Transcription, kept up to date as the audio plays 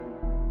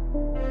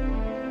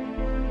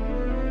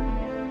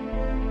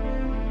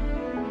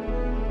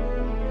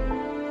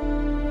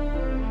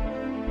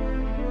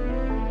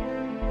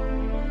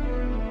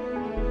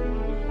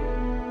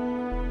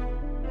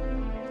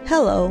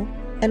Hello,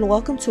 and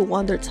welcome to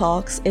Wonder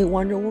Talks, a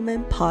Wonder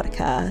Woman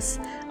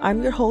podcast.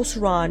 I'm your host,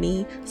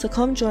 Roni, so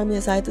come join me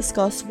as I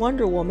discuss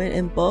Wonder Woman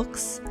in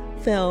books,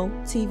 film,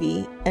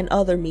 TV, and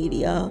other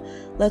media.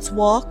 Let's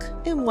walk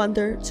and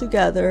wonder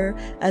together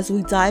as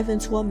we dive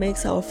into what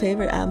makes our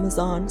favorite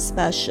Amazon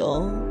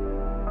special.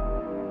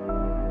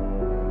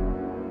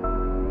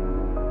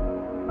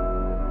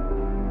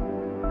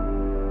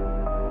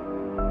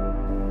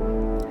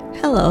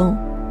 Hello,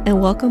 and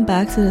welcome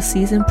back to the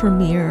season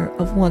premiere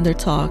of Wonder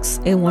Talks,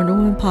 a Wonder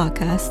Woman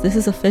podcast. This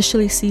is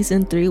officially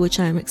season 3, which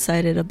I'm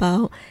excited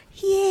about.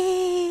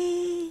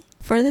 Yay!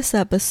 For this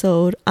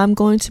episode, I'm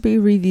going to be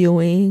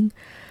reviewing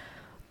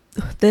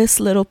This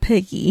Little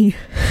Piggy.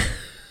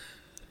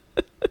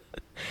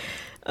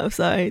 I'm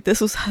sorry,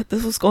 this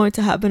was going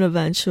to happen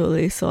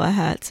eventually, so I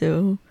had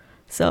to.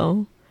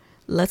 So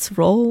let's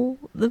roll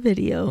the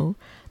video.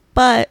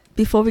 But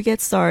before we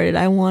get started,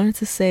 I wanted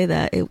to say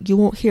that you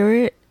won't hear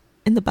it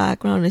in the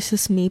background. It's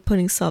just me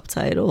putting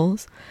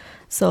subtitles.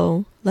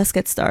 So let's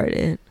get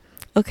started.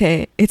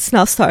 Okay, it's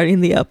now starting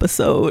the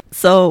episode.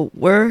 So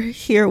we're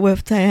here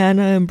with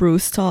Diana and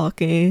Bruce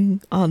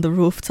talking on the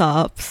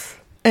rooftops,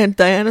 and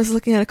Diana's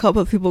looking at a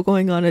couple of people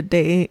going on a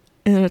date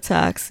in a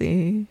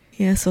taxi.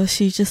 Yeah, so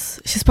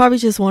she's probably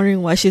just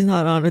wondering why she's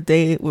not on a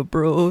date with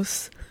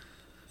Bruce.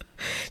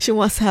 She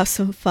wants to have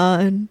some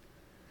fun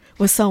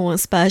with someone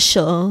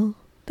special.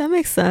 That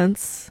makes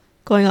sense.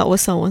 Going out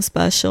with someone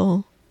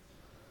special.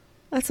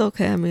 That's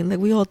okay. I mean, like,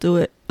 we all do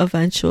it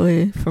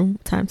eventually from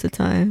time to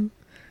time.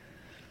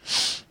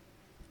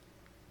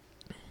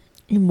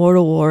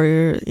 Immortal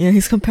warrior. Yeah,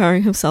 he's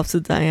comparing himself to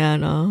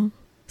Diana.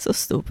 So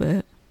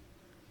stupid.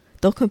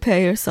 Don't compare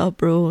yourself,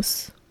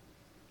 Bruce.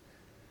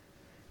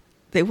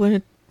 They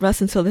wouldn't rest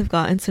until they've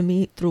gotten to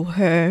meet through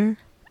her.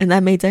 And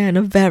that made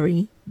Diana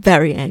very,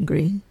 very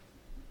angry.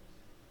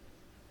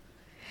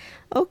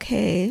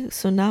 Okay,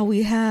 so now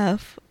we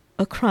have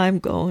a crime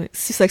going.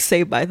 It's just like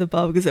Saved by the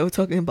Bell, because they were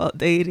talking about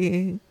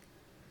dating.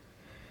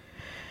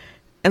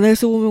 And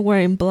there's a woman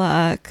wearing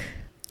black.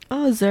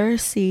 Oh,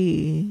 Circe.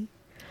 She's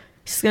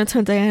gonna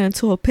turn Diana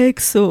into a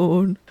pig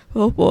soon.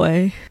 Oh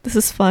boy, this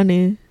is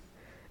funny.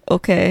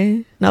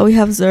 Okay, now we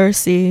have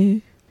Circe.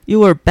 You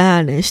were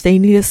banished. They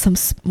needed some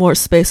more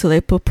space, so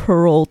they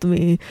paroled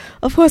me.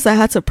 Of course, I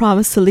had to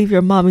promise to leave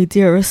your mommy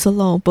dearest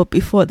alone, but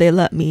before they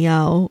let me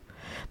out,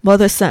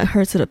 Mother sent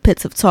her to the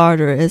pits of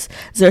Tartarus.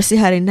 Circe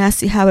had a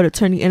nasty habit of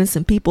turning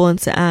innocent people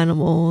into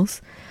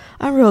animals.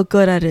 I'm real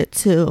good at it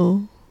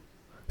too.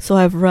 So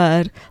I've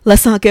read.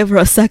 Let's not give her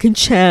a second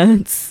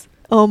chance.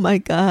 Oh my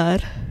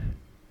god.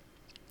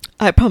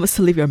 I promised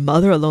to leave your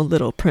mother alone,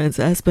 little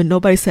princess, but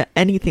nobody said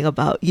anything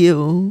about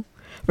you.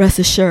 Rest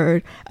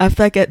assured,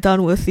 after I get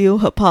done with you,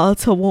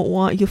 Hippolyta won't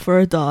want you for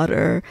a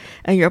daughter,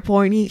 and your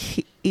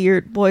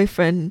pointy-eared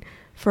boyfriend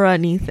for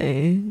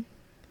anything.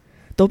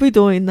 Don't be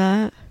doing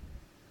that.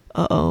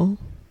 Uh-oh.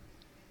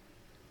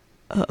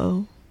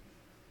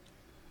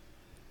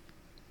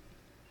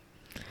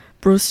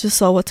 Bruce just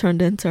saw what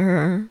turned into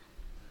her.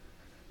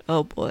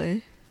 Oh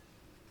boy.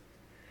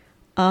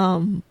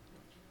 Now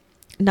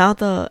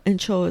the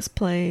intro is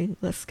playing.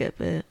 Let's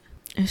skip it.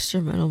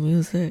 Instrumental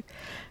music.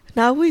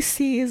 Now we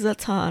see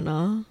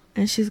Zatanna,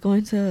 and she's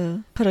going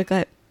to put a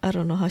guy. I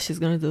don't know how she's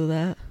gonna do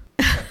that.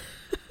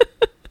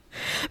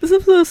 This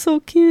episode is so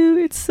cute.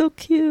 It's so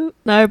cute.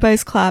 Now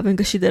everybody's clapping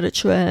because she did a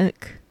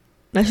trick.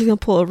 Now she's gonna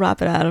pull a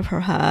rabbit out of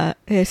her hat.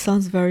 It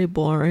sounds very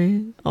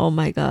boring. Oh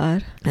my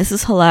god. This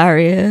is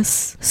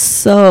hilarious.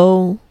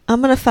 So I'm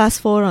gonna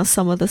fast forward on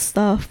some of the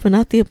stuff, but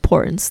not the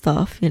important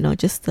stuff,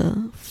 just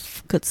the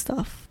good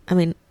stuff. I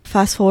mean,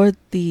 fast forward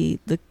the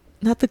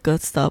not the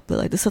good stuff, but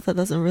like the stuff that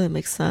doesn't really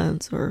make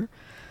sense, or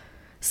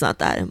it's not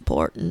that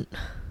important.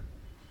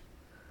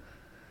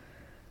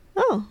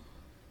 Oh.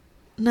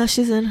 Now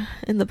she's in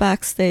the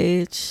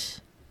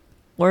backstage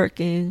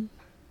working.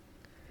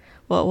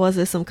 What was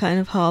it? Some kind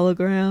of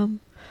hologram?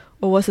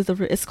 Or was it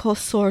it's called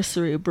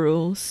sorcery,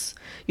 Bruce.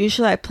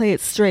 Usually I play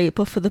it straight,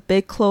 but for the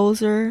big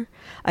closer,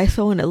 I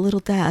throw in a little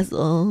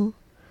dazzle.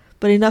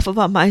 But enough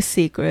about my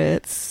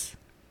secrets.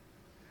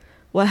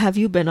 What have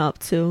you been up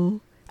to?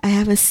 I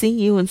haven't seen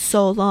you in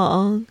so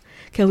long.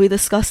 Can we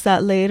discuss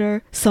that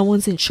later?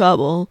 Someone's in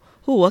trouble.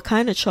 Ooh, what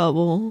kind of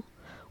trouble?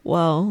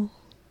 Well.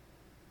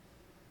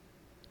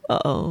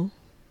 Uh-oh.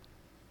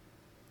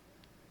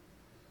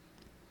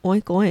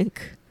 Oink oink.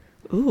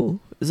 Ooh,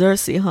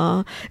 Circe,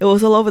 huh? It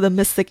was all over the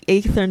mystic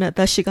Ethernet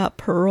that she got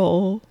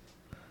parole.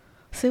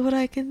 See what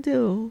I can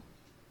do.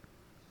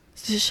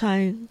 She's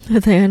trying.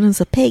 Diana's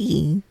a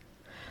piggy.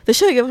 They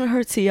should have given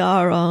her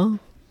tiara.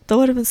 That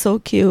would have been so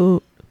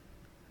cute.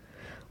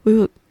 We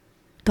would.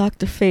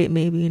 Dr. Fate,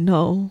 maybe.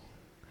 No.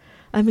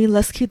 I mean,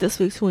 let's keep this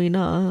between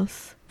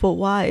us. But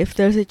why? If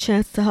there's a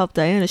chance to help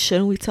Diana,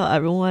 shouldn't we tell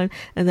everyone?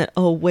 And then,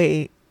 oh,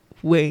 wait,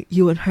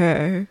 you and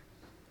her.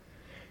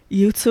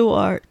 You two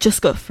are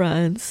just good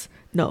friends.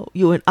 No,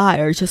 you and I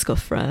are just good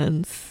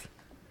friends.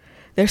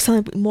 There's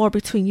something more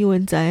between you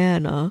and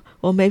Diana.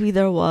 Well, maybe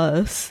there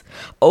was.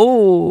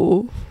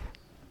 Oh.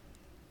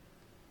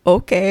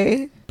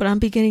 Okay. But I'm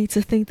beginning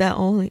to think that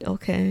only...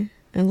 Okay.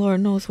 And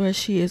Lord knows where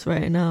she is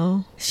right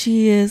now.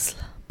 She is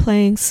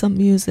playing some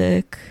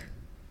music.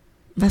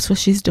 That's what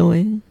she's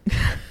doing.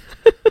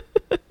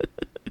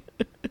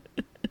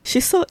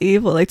 She's so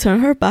evil. Like, turn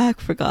her back,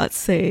 for God's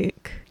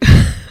sake.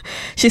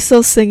 She's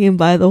still singing,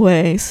 by the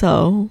way,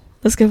 so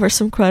let's give her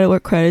some credit where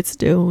credit's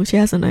due. She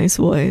has a nice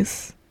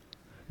voice.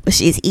 But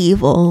she's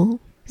evil.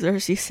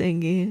 Circe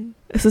singing.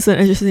 This is an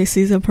interesting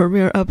season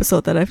premiere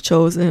episode that I've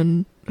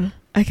chosen.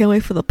 I can't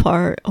wait for the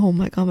part. Oh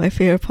my god, my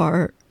favorite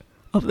part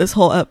of this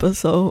whole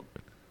episode.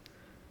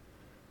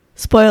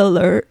 Spoiler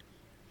alert.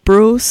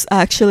 Bruce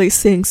actually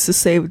sings to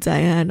save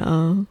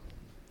Diana.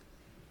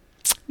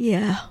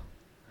 Yeah.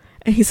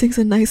 And he sings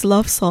a nice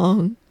love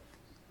song.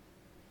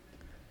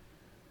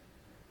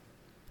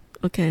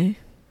 Okay.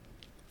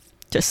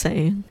 Just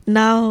saying.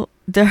 Now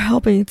they're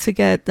helping to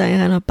get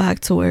Diana back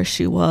to where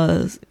she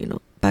was,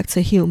 back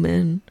to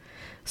human.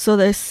 So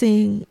they're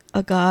seeing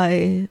a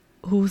guy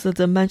who's a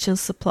dimension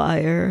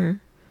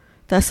supplier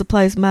that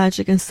supplies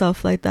magic and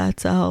stuff like that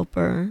to help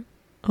her.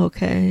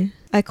 Okay.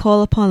 I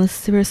call upon the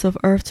spirits of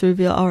earth to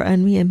reveal our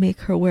enemy and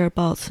make her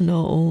whereabouts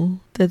known.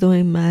 They're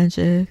doing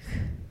magic.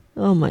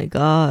 Oh my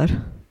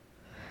god.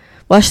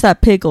 Watch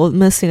that pig go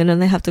missing and then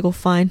they have to go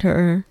find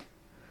her.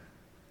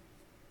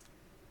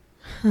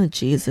 Oh,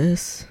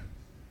 Jesus.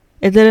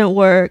 It didn't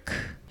work.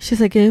 She's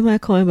like, give me my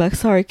coin back.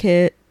 Sorry,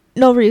 kid.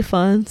 No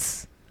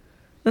refunds.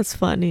 That's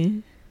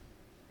funny.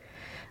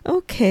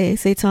 Okay,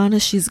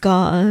 Satana, she's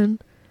gone.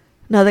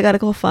 Now they gotta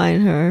go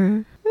find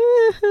her.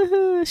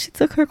 She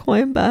took her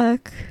coin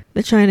back.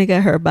 They're trying to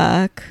get her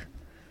back.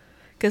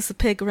 Guess the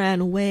pig ran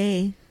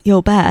away.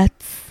 Yo,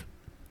 Bats.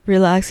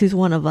 Relax, he's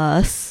one of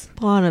us.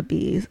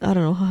 Wannabes. I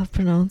don't know how to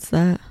pronounce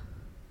that.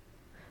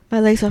 My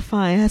legs are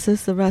fine, as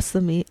is the rest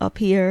of me. Up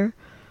here,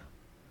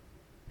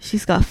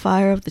 she's got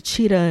fire of the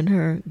cheetah in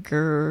her.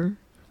 Grr.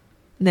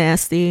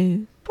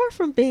 Nasty. Apart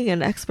from being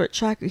an expert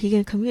tracker, he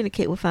can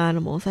communicate with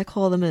animals. I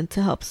call them in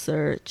to help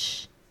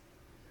search.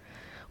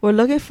 We're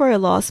looking for a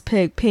lost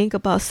pig, pink,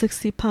 about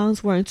 60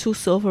 pounds, wearing 2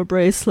 silver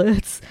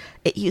bracelets.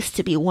 It used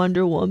to be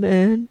Wonder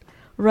Woman.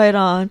 Right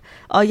on.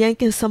 I'll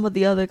yank in some of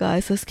the other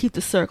guys. Let's keep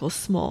the circle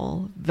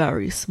small.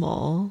 Very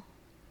small.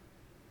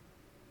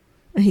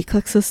 And he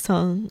clicks his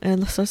tongue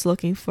and starts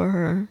looking for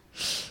her.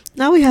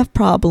 Now we have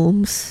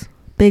problems.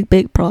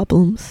 Big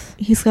problems.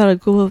 He's got a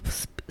group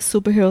of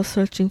superheroes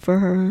searching for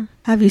her.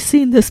 Have you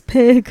seen this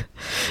pig?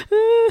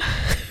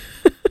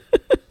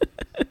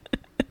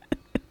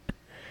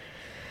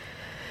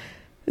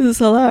 This is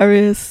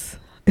hilarious.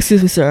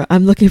 Excuse me, sir.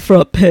 I'm looking for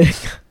a pig.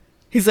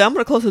 He's like, I'm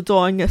going to close the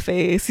door on your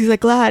face. He's like,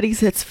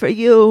 Gladys, it's for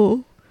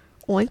you.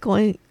 Oink,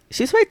 oink.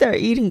 She's right there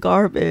eating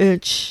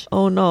garbage.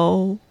 Oh,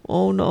 no.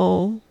 Oh,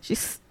 no.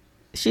 She's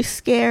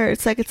scared.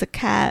 It's like it's a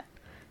cat.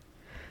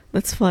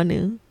 That's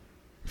funny.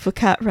 If a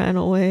cat ran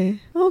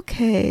away.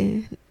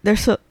 Okay.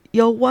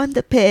 Yo,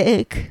 Wonder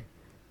Pig.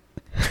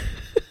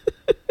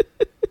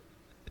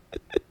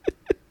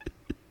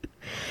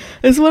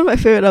 It's one of my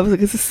favorite episodes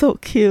because it's so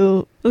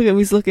cute. Look at me,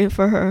 he's looking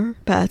for her.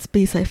 Bats,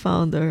 beast, I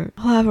found her.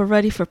 I'll have her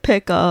ready for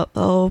pickup.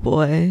 Oh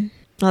boy.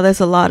 Now there's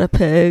a lot of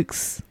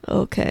pigs.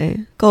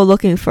 Okay. Go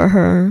looking for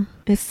her.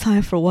 It's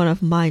time for one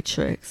of my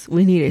tricks.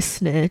 We need a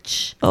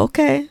snitch.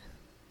 Okay.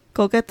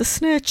 Go get the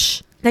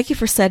snitch. Thank you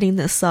for setting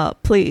this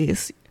up.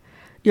 Please.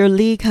 Your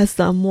league has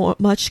done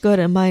much good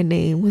in my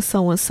name. When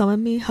someone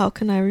summon me, how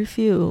can I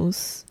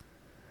refuse?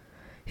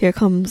 Here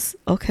comes...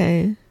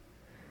 Okay.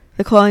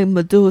 They're calling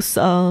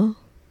Medusa.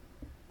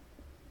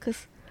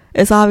 Because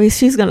it's obvious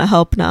she's going to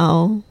help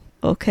now.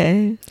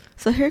 Okay.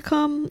 So here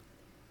come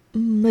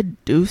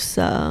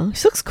Medusa.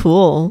 She looks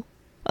cool.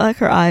 I like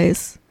her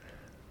eyes.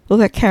 Look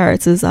at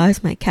Carrots'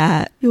 eyes, my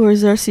cat. You were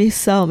Circe's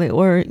cellmate,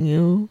 weren't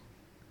you?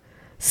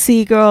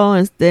 Sea girl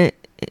and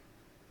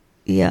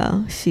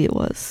yeah, she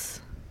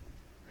was.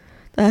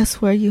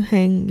 That's where you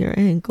hang your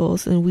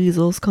ankles and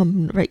weasels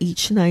come right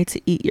each night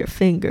to eat your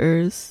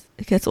fingers.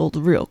 It gets old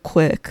real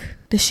quick.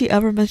 Did she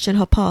ever mention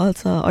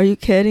Hippolyta? Are you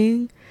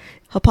kidding?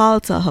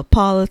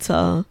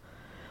 Hippolyta.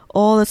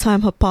 All the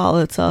time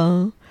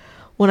Hippolyta.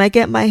 When I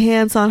get my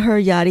hands on her,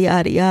 yada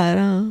yada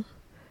yada.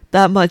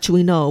 That much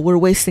we know. We're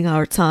wasting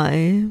our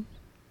time.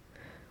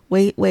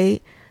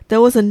 Wait.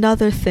 There was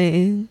another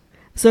thing.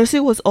 Circe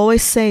was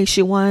always saying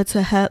she wanted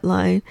to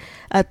headline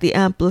at the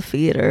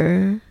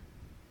amphitheater.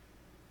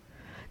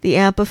 The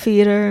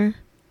amphitheater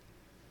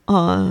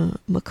on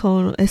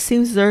Macono. It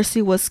seems Circe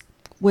was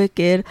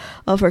wicked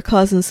of her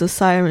cousins the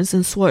sirens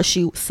and swore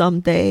she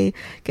someday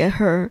get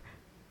her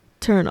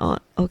turn on.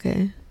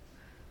 Okay.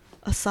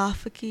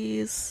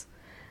 Esophagus.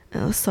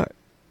 And I'll start,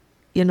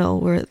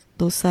 where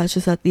those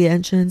statues at the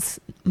entrance.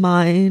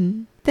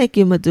 Mine. Thank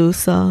you,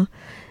 Medusa.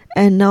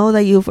 And know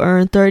that you've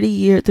earned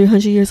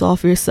 300 years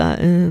off your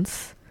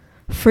sentence.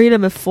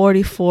 Freedom at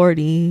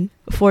 40-40.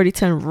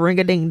 40-10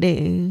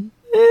 ring-a-ding-ding.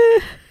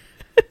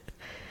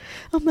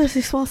 Unless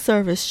you want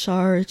service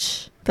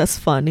charge. That's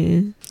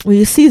funny. When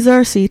you see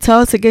Circe,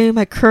 tell her to give me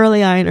my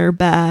curly ironer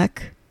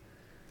back.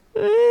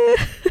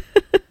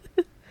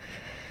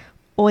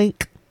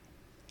 Oink.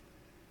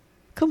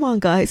 Come on,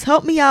 guys.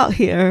 Help me out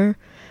here.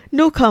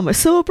 Newcomer,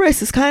 civil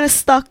brace is kind of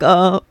stuck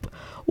up.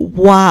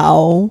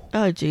 Wow.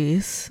 Oh,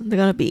 jeez. They're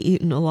gonna be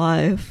eaten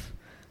alive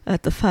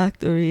at the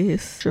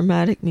factories.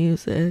 Dramatic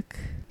music.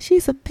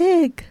 She's a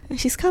pig, and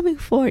she's coming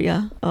for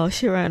ya. Oh,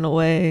 she ran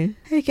away.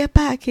 Hey, get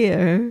back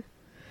here.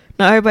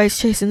 Now everybody's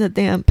chasing the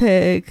damn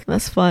pig.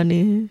 That's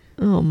funny.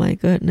 Oh, my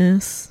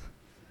goodness.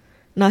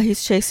 Now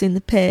he's chasing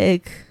the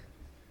pig.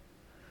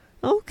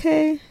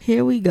 Okay,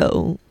 here we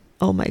go.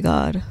 Oh, my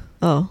God.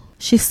 Oh,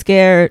 she's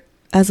scared.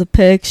 As a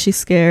pig, she's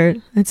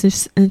scared.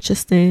 It's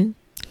interesting.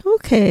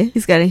 Okay,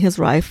 he's getting his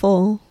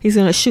rifle. He's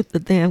gonna shoot the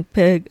damn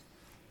pig.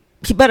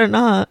 He better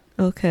not.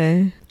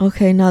 Okay.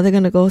 Okay, now they're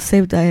gonna go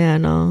save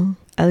Diana.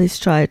 At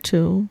least try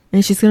to.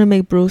 And she's gonna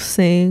make Bruce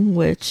sing,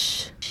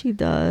 which she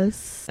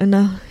does. And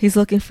now he's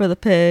looking for the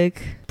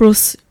pig.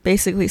 Bruce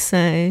basically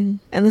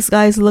sang. And this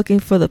guy's looking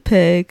for the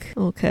pig.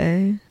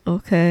 Okay.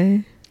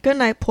 Okay. Good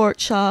night, pork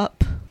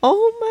chop.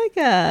 Oh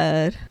my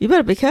God. You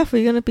better be careful.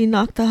 You're gonna be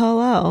knocked the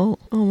hell out.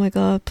 Oh my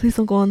God. Please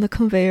don't go on the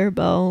conveyor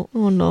belt.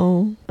 Oh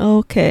no.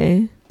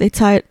 Okay. They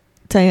tied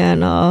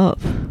Diana up.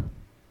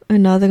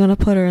 And now they're gonna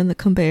put her in the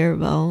conveyor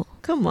belt.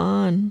 Come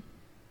on.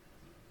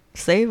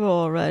 Save her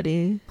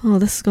already. Oh,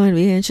 this is going to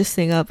be an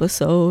interesting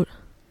episode.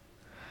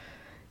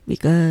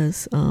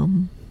 Because,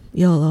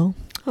 YOLO.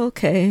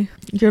 Okay.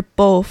 You're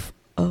both,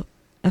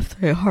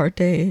 after a hard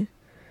day,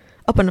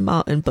 up on the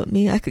mountain, but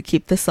me, I could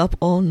keep this up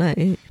all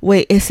night.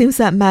 Wait, it seems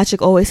that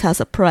magic always has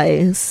a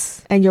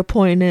price. And your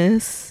point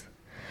is,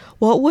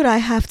 what would I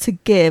have to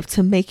give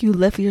to make you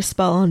lift your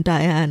spell on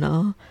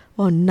Diana?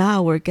 Well,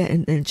 now we're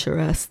getting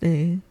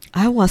interesting.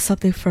 I want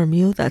something from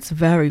you that's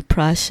very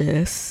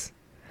precious.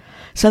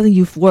 Something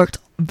you've worked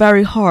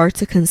very hard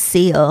to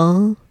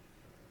conceal.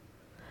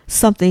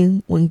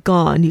 Something, when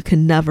gone, you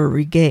can never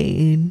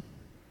regain.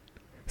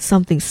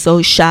 Something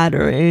so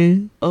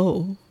shattering.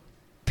 Oh.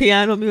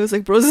 Piano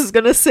music. Bruce is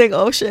gonna sing.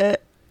 Oh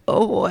shit.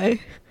 Oh boy.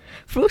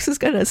 Bruce is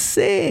gonna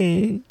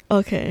sing.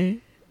 Okay.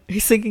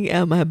 He's singing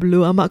Am I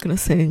Blue? I'm not gonna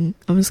sing.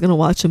 I'm just gonna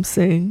watch him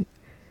sing.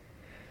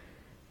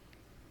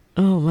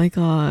 Oh my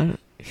God.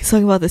 He's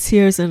talking about the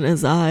tears in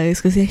his eyes.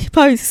 Because he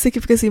probably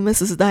singing because he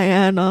misses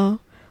Diana.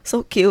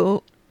 So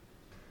cute.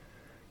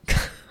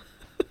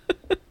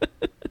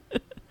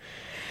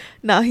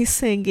 Now he's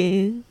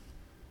singing.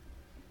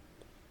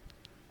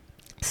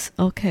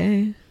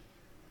 Okay.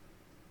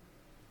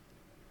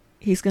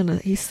 He's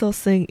still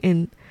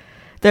singing.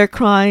 They're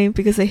crying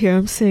because they hear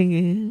him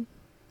singing.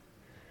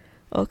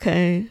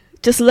 Okay.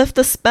 Just lift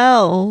the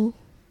spell.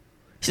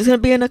 She's gonna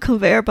be in a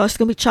conveyor belt. She's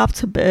gonna be chopped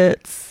to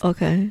bits.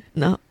 Okay.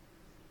 No.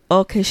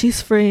 Okay,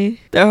 she's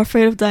free. They're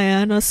afraid of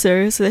Diana,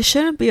 Circe. They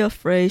shouldn't be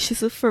afraid. She's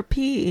for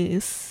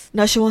peace.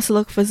 Now she wants to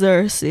look for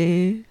Circe.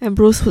 And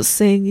Bruce was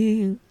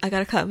singing. I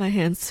gotta cut my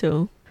hands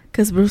too.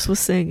 Because Bruce was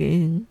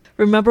singing.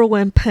 Remember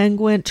when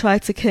Penguin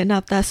tried to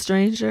kidnap that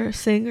stranger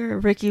singer?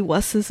 Ricky,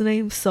 what's his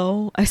name?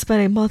 So I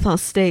spent a month on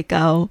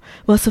stakeout.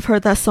 Must have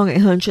heard that song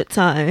 800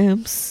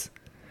 times.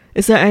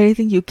 Is there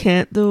anything you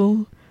can't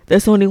do?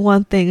 There's only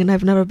one thing, and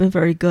I've never been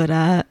very good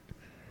at.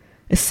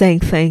 It's saying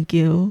thank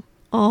you.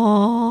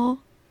 Aww.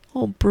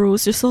 Oh,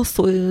 Bruce, you're so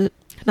sweet.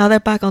 Now they're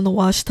back on the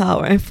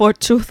watchtower, and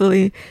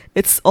truthfully,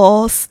 it's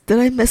all... Did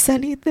I miss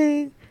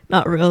anything?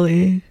 Not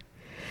really.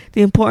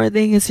 The important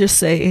thing is you're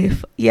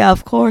safe. Yeah,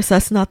 of course,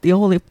 that's not the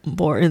only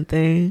important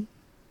thing.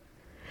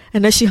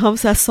 And then she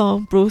hums that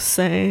song Bruce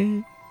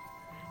sang.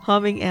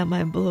 Humming Am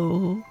I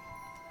Blue?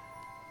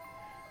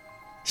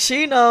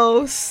 She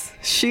knows.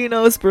 She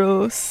knows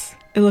Bruce.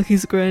 And look,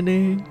 he's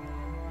grinning.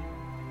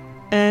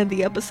 And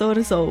the episode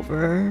is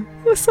over.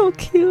 It was so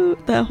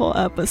cute, that whole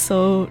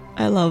episode.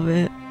 I love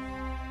it.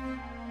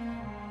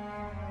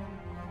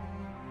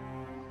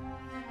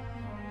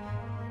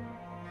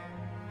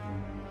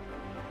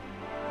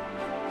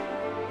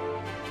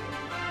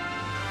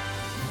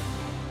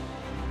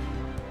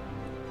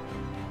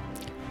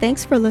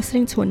 Thanks for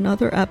listening to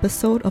another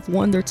episode of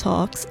Wonder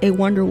Talks, a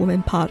Wonder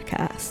Woman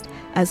podcast.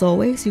 As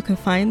always, you can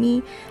find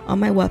me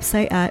on my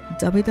website at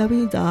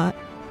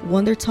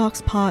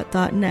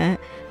www.wondertalkspod.net,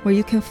 where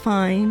you can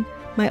find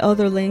my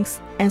other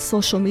links and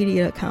social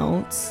media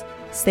accounts.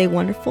 Stay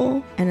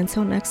wonderful, and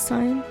until next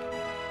time,